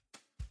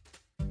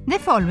The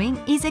following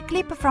is a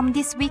clip from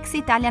this week's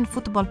Italian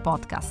football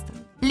podcast.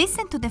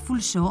 Listen to the full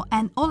show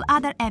and all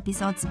other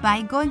episodes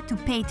by going to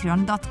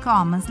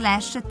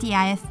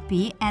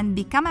patreon.com/TIFP and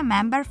become a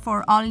member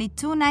for only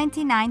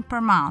 $2.99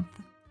 per month.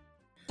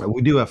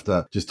 We do have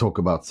to just talk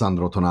about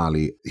Sandro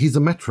Tonali. He's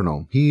a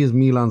metronome. He is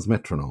Milan's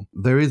metronome.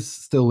 There is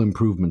still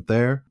improvement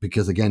there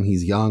because, again,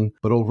 he's young,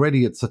 but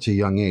already at such a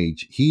young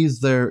age, he has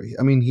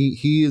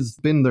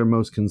been their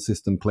most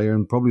consistent player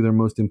and probably their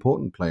most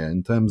important player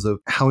in terms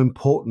of how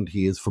important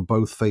he is for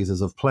both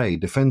phases of play.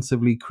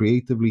 Defensively,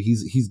 creatively,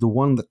 he's the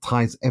one that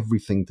ties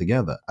everything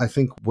together. I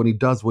think when he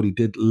does what he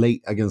did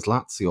late against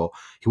Lazio,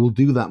 he will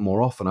do that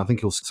more often. I think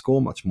he'll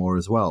score much more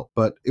as well.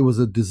 But it was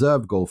a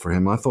deserved goal for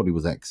him. I thought he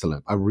was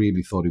excellent. I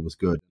really thought he was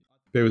good.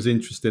 It was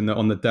interesting that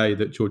on the day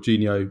that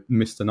Jorginho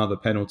missed another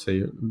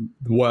penalty,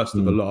 the worst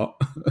of the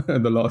lot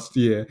in the last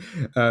year,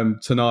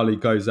 Tonali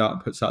goes out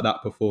and puts out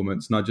that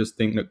performance. And I just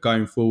think that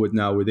going forward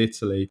now with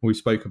Italy, we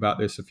spoke about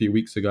this a few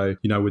weeks ago,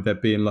 with there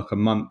being like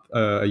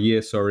a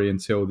year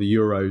until the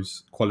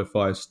Euros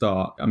qualifiers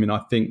start. I mean, I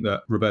think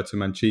that Roberto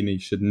Mancini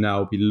should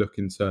now be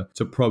looking to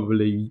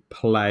probably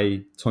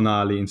play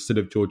Tonali instead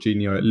of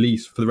Jorginho, at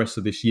least for the rest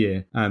of this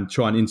year, and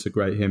try and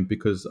integrate him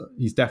because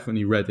he's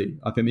definitely ready.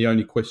 I think the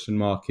only question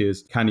mark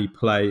is, can he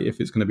play, if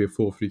it's going to be a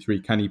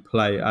 4-3-3, can he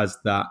play as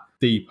that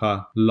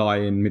deeper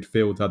lying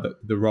midfielder,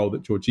 the role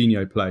that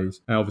Jorginho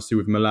plays? And obviously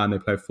with Milan, they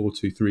play a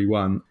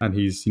 4-2-3-1 and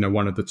he's,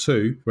 one of the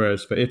two.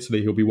 Whereas for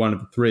Italy, he'll be one of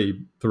the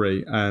three.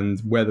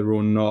 And whether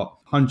or not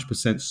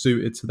 100%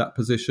 suited to that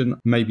position,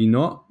 maybe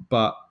not.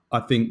 But I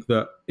think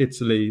that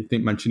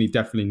Mancini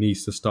definitely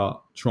needs to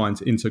start trying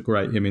to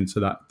integrate him into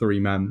that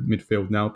three-man midfield now.